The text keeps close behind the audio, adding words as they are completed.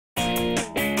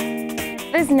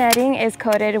This netting is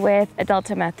coated with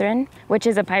deltamethrin, which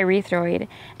is a pyrethroid.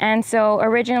 And so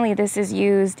originally this is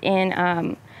used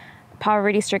in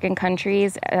poverty-stricken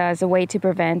countries as a way to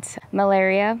prevent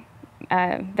malaria,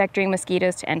 vectoring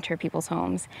mosquitoes to enter people's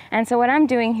homes. And so what I'm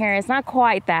doing here is not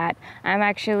quite that. I'm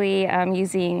actually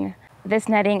using this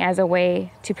netting as a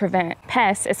way to prevent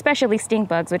pests, especially stink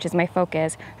bugs, which is my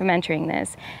focus, from entering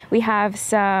this. We have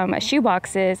some shoe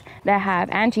boxes that have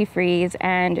antifreeze,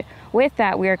 and with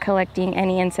that we are collecting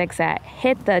any insects that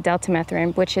hit the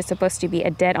deltamethrin, which is supposed to be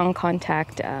a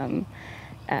dead-on-contact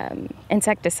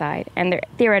insecticide, and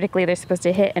theoretically they're supposed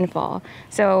to hit and fall.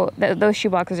 So those shoe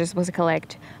boxes are supposed to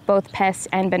collect both pests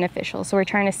and beneficial. So we're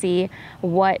trying to see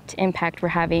what impact we're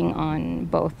having on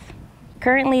both.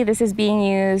 Currently, this is being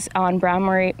used on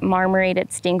brown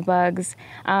marmorated stink bugs.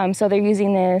 So they're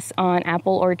using this on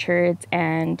apple orchards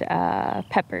and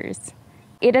peppers.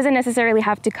 It doesn't necessarily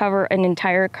have to cover an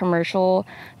entire commercial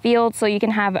field, so you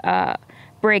can have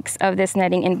breaks of this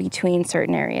netting in between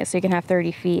certain areas. So you can have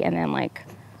 30 feet and then like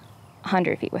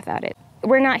 100 feet without it.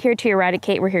 We're not here to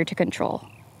eradicate, we're here to control.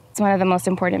 It's one of the most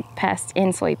important pests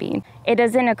in soybean. It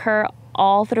doesn't occur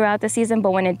all throughout the season,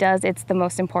 but when it does, it's the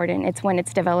most important. It's when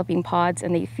it's developing pods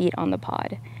and they feed on the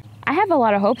pod. I have a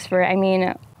lot of hopes for it. I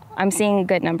mean, I'm seeing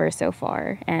good numbers so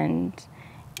far, and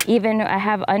even I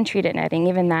have untreated netting,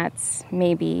 even that's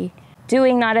maybe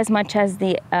doing not as much as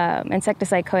the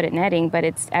insecticide-coated netting, but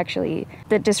it's actually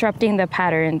disrupting the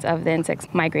patterns of the insects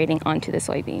migrating onto the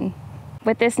soybean.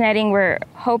 With this netting, we're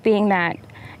hoping that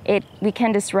we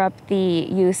can disrupt the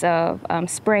use of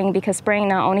spraying, because spraying,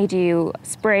 not only do you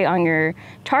spray on your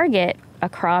target, a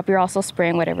crop, you're also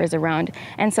spraying whatever's around.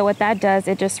 And so what that does,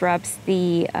 it disrupts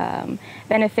the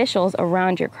beneficials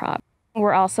around your crop.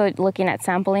 We're also looking at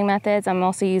sampling methods. I'm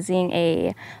also using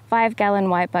a 5-gallon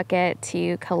white bucket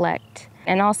to collect.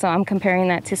 And also I'm comparing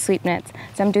that to sweep nets.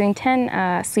 So I'm doing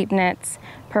 10 sweep nets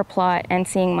per plot and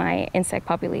seeing my insect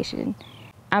population.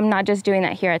 I'm not just doing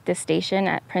that here at this station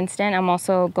at Princeton. I'm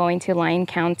also going to Lyon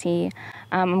County.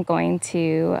 I'm going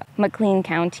to McLean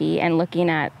County and looking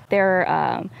at their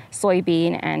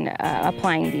soybean and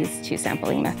applying these two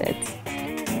sampling methods.